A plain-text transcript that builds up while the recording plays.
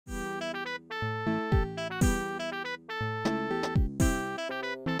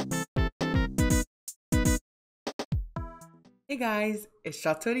Hey guys, it's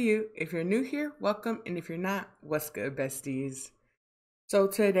Chateau to you. If you're new here, welcome, and if you're not, what's good, besties? So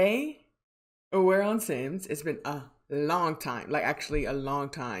today we're on Sims. It's been a long time, like actually a long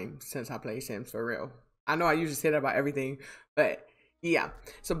time since I played Sims for real. I know I usually say that about everything, but yeah.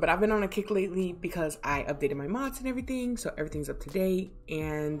 But I've been on a kick lately because I updated my mods and everything, so everything's up to date.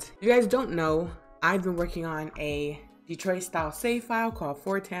 And if you guys don't know, I've been working on a Detroit style save file called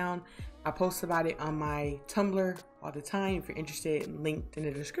Four Town. I post about it on my Tumblr all the time. If you're interested, linked in the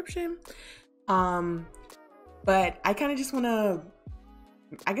description. But I kind of just want to,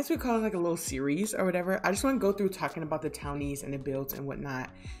 I guess we call it like a little series or whatever. I just want to go through talking about the townies and the builds and whatnot.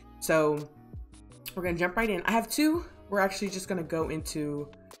 So we're going to jump right in. I have two. We're actually just going to go into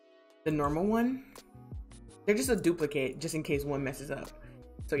the normal one. They're just a duplicate just in case one messes up.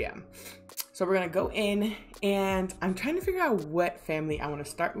 So yeah. So we're gonna go in and I'm trying to figure out what family I want to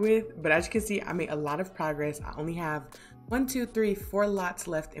start with, but as you can see, I made a lot of progress. I only have 1, 2, 3, 4 lots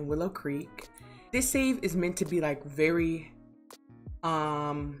left in Willow Creek. This save is meant to be like very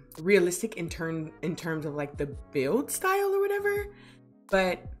realistic in terms of like the build style or whatever,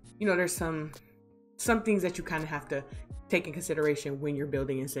 but you know, there's some things that you kind of have to take in consideration when you're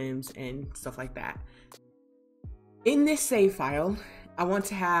building in Sims and stuff like that. In this save file, I want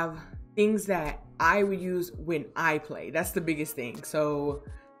to have things that I would use when I play. That's the biggest thing. So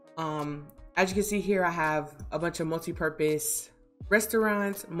as you can see here, I have a bunch of multi-purpose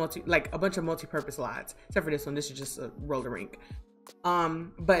restaurants, a bunch of multi-purpose lots, except for this one. This is just a roller rink.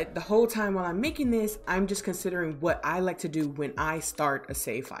 But the whole time while I'm making this, I'm just considering what I like to do when I start a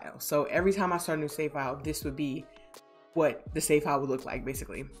save file. So every time I start a new save file, this would be what the save file would look like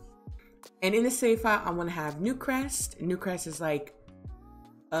basically. And in the save file, I want to have Newcrest. Newcrest is like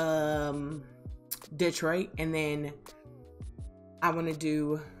Detroit, and then I want to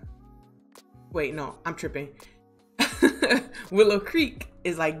do, wait, no, I'm tripping. Willow Creek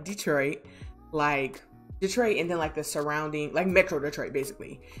is like Detroit, and then like the surrounding, like Metro Detroit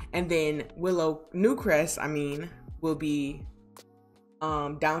basically. And then Newcrest, I mean, will be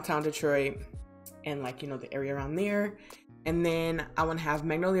downtown Detroit and like, you know, the area around there. And then I want to have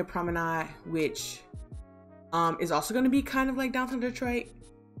Magnolia Promenade, which is also going to be kind of like downtown Detroit,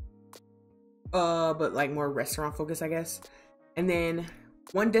 but like more restaurant focused, I guess. And then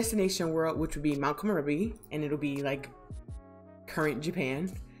one destination world, which would be Mount Komorebi, and it'll be like current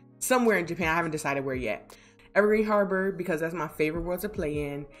Japan, somewhere in Japan. I haven't decided where yet. Evergreen Harbor, because that's my favorite world to play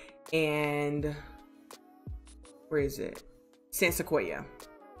in. And where is it? San Sequoia.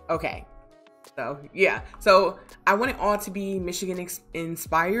 Okay. So yeah, so I want it all to be Michigan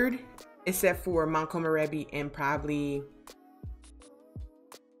inspired, except for Mount Komorebi and probably,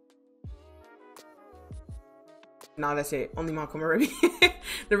 no, that's it, only Mount Komorebi.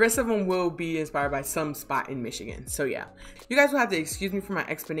 The rest of them will be inspired by some spot in Michigan. So yeah, you guys will have to excuse me for my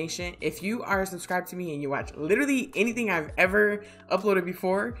explanation. If you are subscribed to me and you watch literally anything I've ever uploaded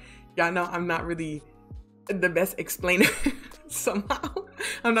before, y'all know I'm not really the best explainer. Somehow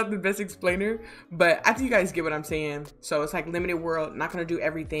I'm not the best explainer, but I think you guys get what I'm saying. So it's like limited world, not gonna do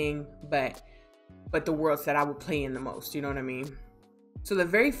everything, but the worlds that I would play in the most, you know what I mean? So the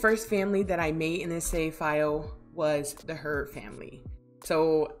very first family that I made in this save file was the Herd family.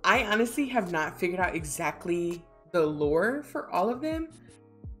 So I honestly have not figured out exactly the lore for all of them,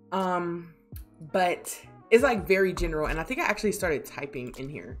 but it's like very general, and I think I actually started typing in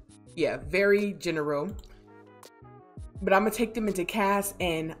here. Yeah, very general. But I'm gonna take them into cast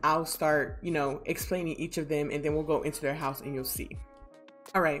and I'll start, you know, explaining each of them, and then we'll go into their house and you'll see.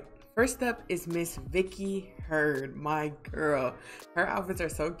 All right, first up is Miss Vicky Herd, my girl. Her outfits are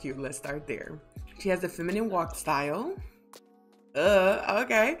so cute. Let's start there. She has a feminine walk style.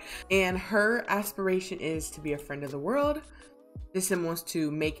 Okay. And her aspiration is to be a friend of the world. This sim wants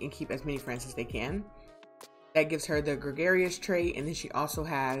to make and keep as many friends as they can. That gives her the gregarious trait, and then she also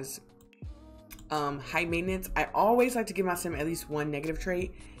has high maintenance. I always like to give my sim at least one negative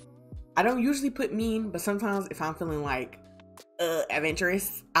trait. I don't usually put mean, but sometimes if I'm feeling like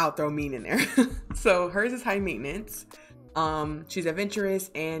adventurous, I'll throw mean in there. So hers is high maintenance. She's adventurous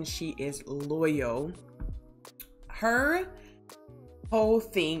and she is loyal. Her whole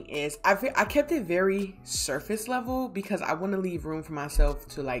thing is, I kept it very surface level because I want to leave room for myself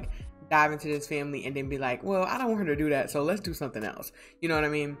to like dive into this family and then be like, well, I don't want her to do that, so let's do something else. You know what I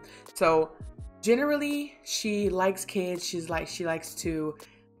mean? So generally, she likes kids. She likes to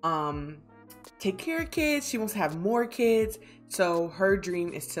take care of kids. She wants to have more kids. So her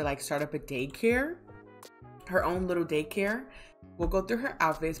dream is to like start up a daycare, her own little daycare. We'll go through her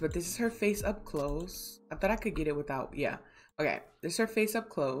outfits, but this is her face up close. I thought I could get it without, yeah. Okay, this is her face up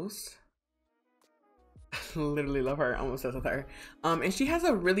close. Literally love her. I'm obsessed with her. And she has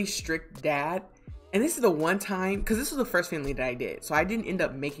a really strict dad. And this is the one time, because this was the first family that I did. So I didn't end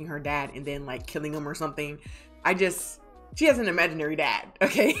up making her dad and then like killing him or something. She has an imaginary dad,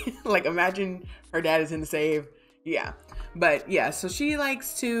 okay? Like imagine her dad is in the save. Yeah. But yeah, so she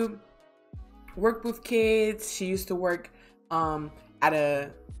likes to work with kids. She used to work at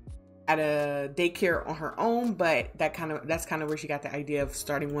a daycare on her own, but that's kind of where she got the idea of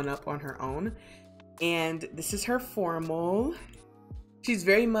starting one up on her own. And this is her formal. She's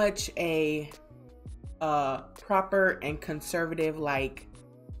very much a proper and conservative, like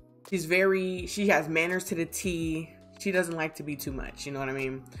she has manners to the T. She doesn't like to be too much, you know what I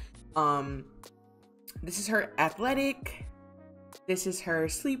mean? This is her athletic. This is her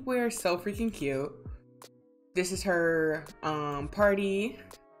sleepwear, so freaking cute. This is her party.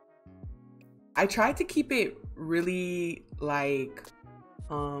 I tried to keep it really like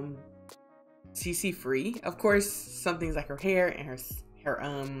CC free. Of course, some things like her hair and her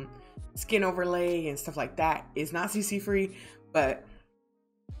skin overlay and stuff like that is not CC free, but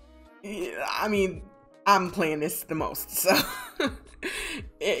I mean, I'm playing this the most, so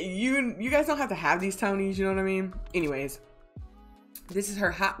you guys don't have to have these Tonies, you know what I mean? Anyways, this is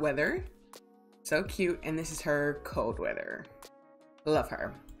her hot weather, so cute, and this is her cold weather. Love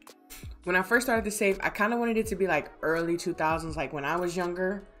her. When I first started to save, I kind of wanted it to be like early 2000s, like when I was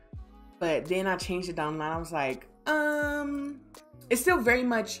younger, but then I changed it down the line. I was like, it's still very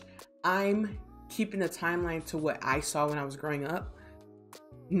much, I'm keeping the timeline to what I saw when I was growing up,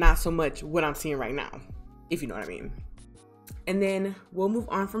 not so much what I'm seeing right now, if you know what I mean. And then we'll move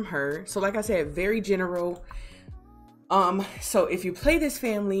on from her. So like I said, very general. So if you play this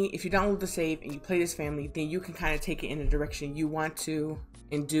family, if you download the save and you play this family, then you can kind of take it in the direction you want to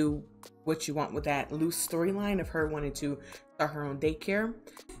and do what you want with that loose storyline of her wanting to start her own daycare.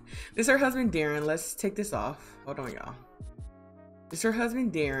 This is her husband, Darren. Let's take this off. Hold on, y'all. This is her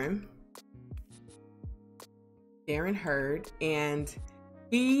husband, Darren Hurd, and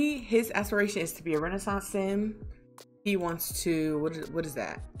his aspiration is to be a Renaissance sim. He wants to, what is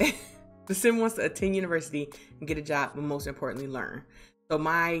that? The sim wants to attend university and get a job, but most importantly, learn. So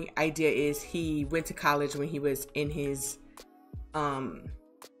my idea is he went to college when he was in his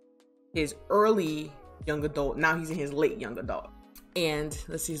early young adult. Now he's in his late young adult. And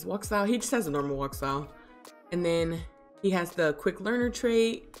let's see his walk style. He just has a normal walk style. And then he has the quick learner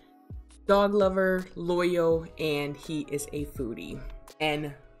trait, dog lover, loyal, and he is a foodie.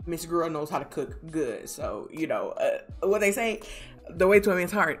 And Miss Girl knows how to cook good. So, you know, what they say, the way to a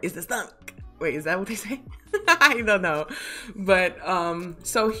man's heart is the stomach. Wait, is that what they say? I don't know. But,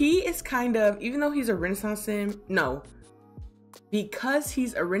 so he is kind of, even though he's a Renaissance sim, no. Because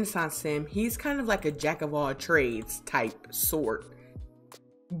he's a Renaissance sim, he's kind of like a jack of all trades type sort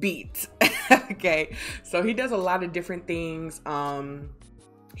beat. Okay, so he does a lot of different things.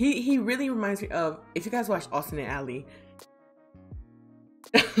 He really reminds me of, if you guys watch Austin and Ally.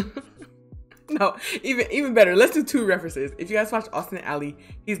 No, even better, let's do two references. If you guys watch Austin and Ally,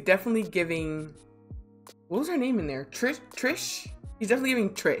 he's definitely giving, what was her name in there? Trish? He's definitely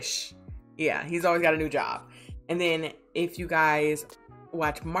giving Trish. Yeah, he's always got a new job. And then if you guys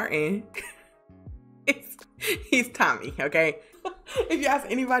watch Martin, he's Tommy, okay? If you ask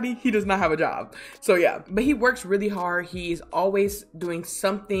anybody, he does not have a job. So yeah, but he works really hard. He's always doing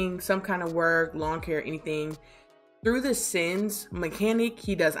something, some kind of work, lawn care, anything. Through the Sims mechanic,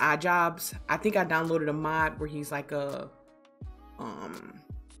 he does odd jobs. I think I downloaded a mod where he's like a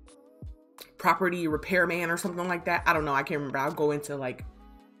property repairman or something like that. I don't know, I can't remember. I'll go into like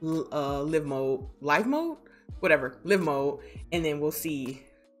live mode, and then we'll see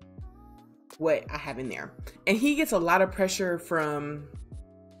what I have in there. And he gets a lot of pressure from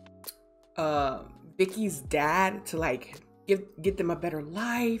Vicky's dad to like get them a better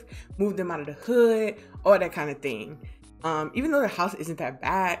life, move them out of the hood, all that kind of thing. Even though the house isn't that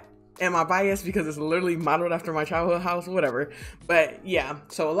bad, am I biased because it's literally modeled after my childhood house, whatever. But yeah,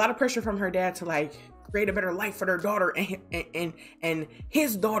 so a lot of pressure from her dad to like create a better life for their daughter and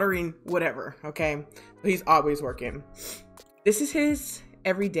his daughter and whatever. Okay, so he's always working. This is his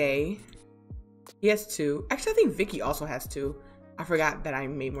everyday. He has two. Actually, I think Vicky also has two. I forgot that I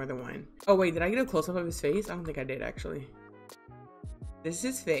made more than one. Oh wait, did I get a close-up of his face? I don't think I did actually. This is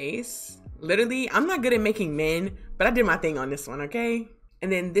his face. Literally, I'm not good at making men, but I did my thing on this one, okay?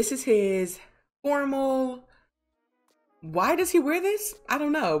 And then this is his formal. Why does he wear this? I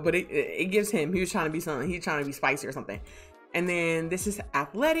don't know, but it gives him, he was trying to be something. He's trying to be spicy or something. And then this is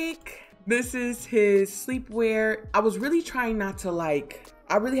athletic. This is his sleepwear. I was really trying not to like,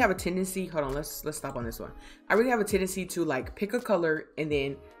 I really have a tendency, hold on, let's stop on this one. I really have a tendency to like pick a color and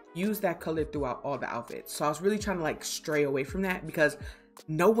then use that color throughout all the outfits. So I was really trying to like stray away from that because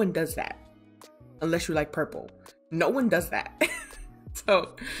no one does that unless you like purple. No one does that.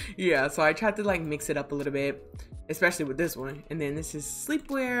 So yeah, so I tried to like mix it up a little bit, especially with this one. And then this is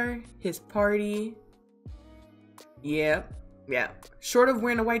sleepwear, his party. Yeah, yeah. Short of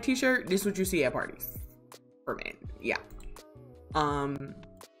wearing a white t-shirt, this is what you see at parties for men. Yeah.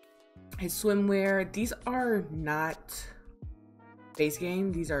 His swimwear, these are not base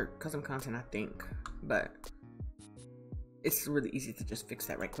game, these are custom content, I think, but it's really easy to just fix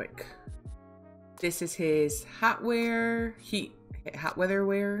that right quick. This is his hot wear, hot weather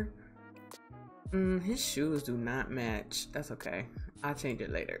wear. His shoes do not match. That's okay, I'll change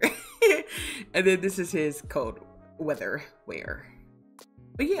it later. And then this is his cold weather wear.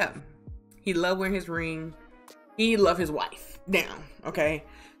 But yeah, he loved wearing his ring. He loved his wife down. Okay.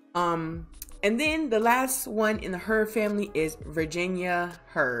 And then the last one in the Hurd family is Virginia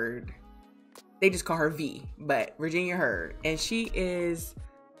Hurd. They just call her V, but Virginia Hurd. And she is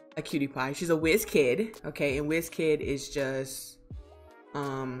a cutie pie. She's a whiz kid, okay? And whiz kid is just,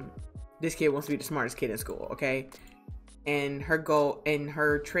 this kid wants to be the smartest kid in school, okay? And her goal and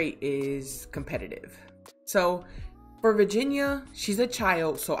her trait is competitive. So for Virginia, she's a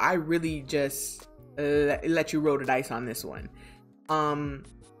child, so I really just let you roll the dice on this one.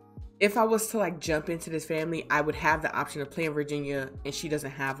 If I was to like jump into this family, I would have the option of playing Virginia, and she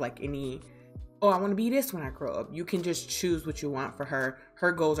doesn't have like any, oh, I want to be this when I grow up. You can just choose what you want for her.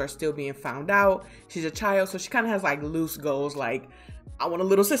 Her goals are still being found out. She's a child, so she kind of has like loose goals, like I want a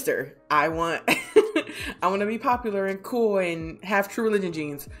little sister. I want I want to be popular and cool and have True Religion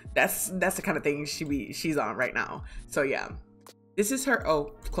jeans. That's the kind of thing she's on right now. So yeah, this is her.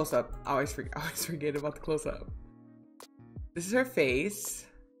 Oh, close up. I always forget about the close up. This is her face.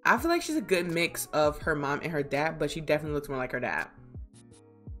 I feel like she's a good mix of her mom and her dad, but she definitely looks more like her dad.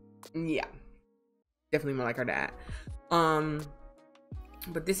 Yeah, definitely more like her dad.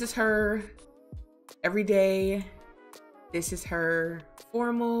 But this is her everyday. This is her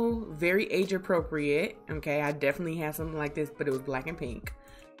formal, very age appropriate. Okay, I definitely had something like this, but it was black and pink.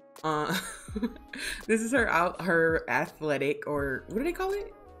 This is her athletic, or what do they call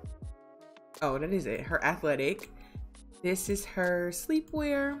it? Oh, that is it. Her athletic. This is her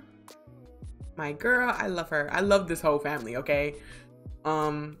sleepwear. My girl, I love her. I love this whole family, okay?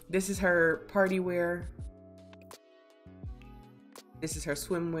 This is her party wear. This is her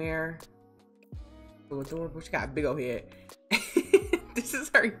swimwear. So adorable. She got a big old head. This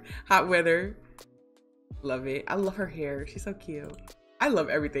is her hot weather. Love it. I love her hair. She's so cute. I love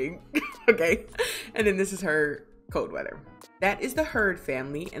everything. Okay. And then this is her cold weather. That is the Hurd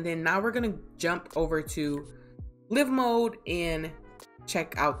family. And then now we're gonna jump over to live mode and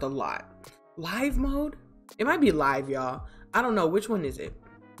check out the lot. Live mode? It might be live, y'all. I don't know. Which one is it?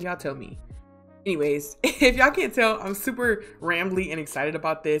 Y'all tell me. Anyways, if y'all can't tell, I'm super rambly and excited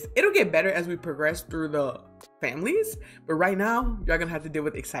about this. It'll get better as we progress through the families, but right now, y'all gonna have to deal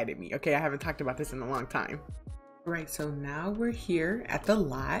with excited me, okay? I haven't talked about this in a long time. All right, so now we're here at the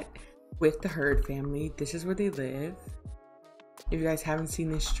lot with the Hurd family. This is where they live. If you guys haven't seen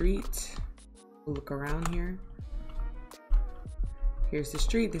this street, look around here. Here's the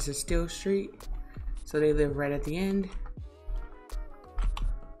street. This is Still Street. So they live right at the end.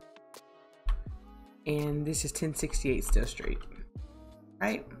 And this is 1068 Still Street,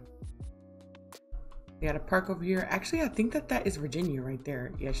 right? We got a park over here. Actually, I think that is Virginia right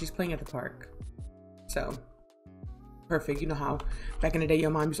there. Yeah, she's playing at the park. So, perfect. You know how back in the day,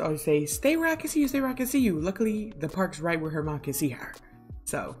 your mom used to always say, stay where I can see you, stay where I can see you. Luckily, the park's right where her mom can see her.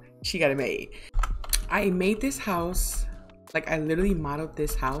 So, she got it made. I made this house, like I literally modeled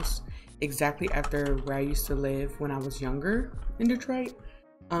this house exactly after where I used to live when I was younger in Detroit.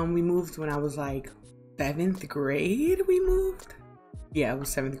 We moved when I was like 7th grade. We moved. Yeah, it was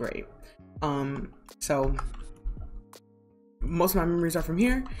 7th grade. So most of my memories are from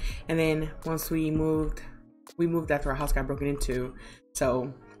here. And then once we moved after our house got broken into.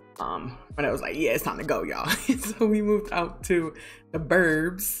 So when I was like, yeah, it's time to go, y'all. So we moved out to the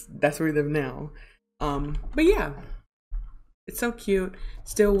burbs. That's where we live now. But yeah, it's so cute.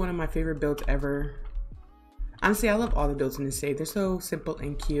 Still one of my favorite builds ever. Honestly, I love all the builds in this save. They're so simple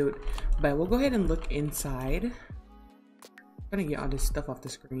and cute. But we'll go ahead and look inside. I'm gonna get all this stuff off the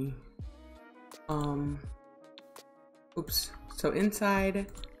screen. Oops. So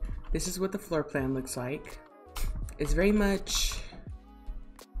inside, this is what the floor plan looks like. It's very much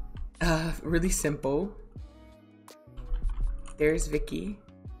really simple. There's Vicky.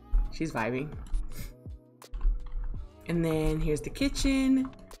 She's vibing. And then here's the kitchen.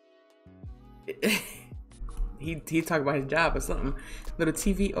 he talk about his job or something. Little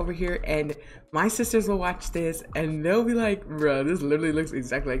TV over here, and my sisters will watch this and they'll be like, bro, this literally looks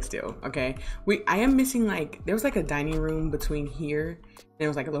exactly like Still. Okay, I am missing, like, there was like a dining room between here, and there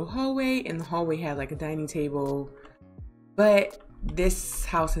was like a little hallway, and the hallway had like a dining table, but this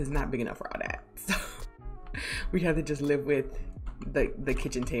house is not big enough for all that, so we had to just live with the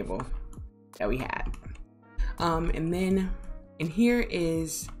kitchen table that we had. And then in here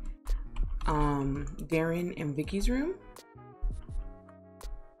is Darren and Vicky's room.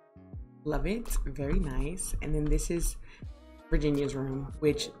 Love it, very nice. And then this is Virginia's room,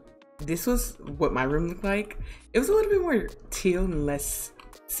 which this was what my room looked like. It was a little bit more teal and less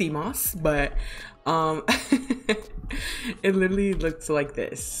sea moss, but it literally looks like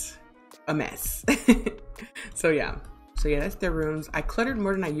this, a mess. So yeah, that's their rooms. I cluttered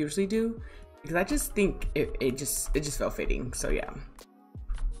more than I usually do because I just think it just felt fitting. So yeah.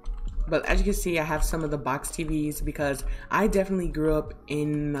 But as you can see, I have some of the box TVs because I definitely grew up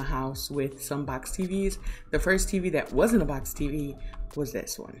in the house with some box TVs. The first TV that wasn't a box TV was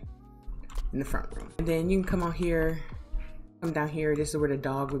this one in the front room. And then you can come out here, come down here. This is where the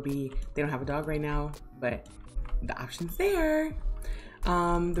dog would be. They don't have a dog right now, but the option's there.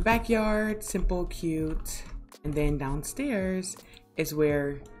 The backyard, simple, cute. And then downstairs is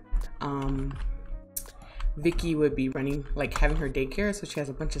where Vicky would be running, like having her daycare, so she has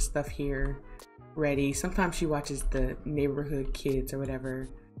a bunch of stuff here ready. Sometimes she watches the neighborhood kids or whatever,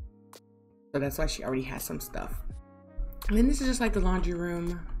 so that's why she already has some stuff. And then this is just like the laundry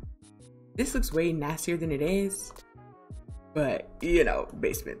room. This looks way nastier than it is, but you know,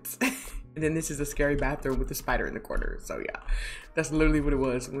 basements. And then this is a scary bathroom with a spider in the corner. So yeah, that's literally what it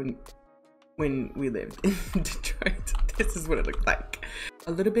was when we lived in Detroit. This is what it looked like.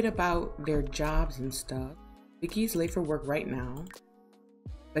 A little bit about their jobs and stuff. Vicky's late for work right now,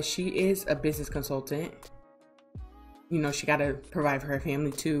 but she is a business consultant. You know, she got to provide for her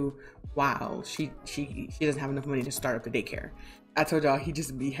family too, while she doesn't have enough money to start up the daycare. I told y'all he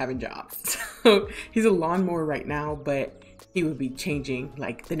just be having jobs. So he's a lawnmower right now, but he would be changing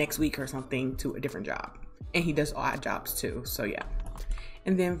like the next week or something to a different job. And he does odd jobs too, so yeah.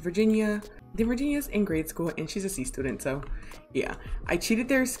 And then Virginia's in grade school and she's a C student, so yeah. I cheated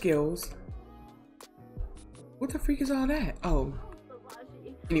their skills. What the freak is all that? Oh.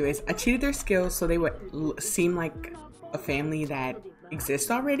 Anyways, I cheated their skills so they would seem like a family that exists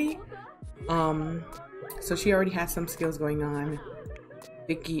already. So she already has some skills going on.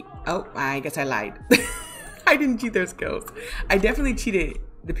 Vicky, oh, I guess I lied. I didn't cheat their skills. I definitely cheated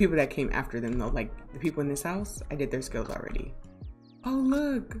the people that came after them though. Like the people in this house, I did their skills already. Oh,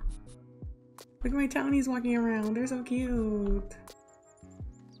 look. Look at my townies walking around. They're so cute.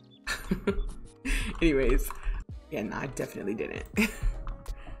 Anyways, yeah, no, I definitely didn't.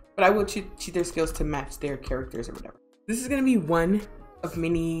 But I will cheat their skills to match their characters or whatever. This is going to be one of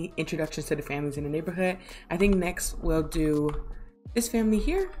many introductions to the families in the neighborhood. I think next we'll do this family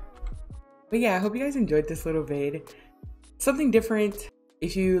here. But yeah, I hope you guys enjoyed this little vid. Something different.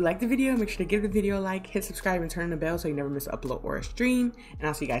 If you like the video, make sure to give the video a like, hit subscribe, and turn on the bell so you never miss an upload or a stream. And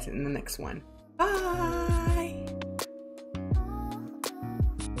I'll see you guys in the next one. Bye!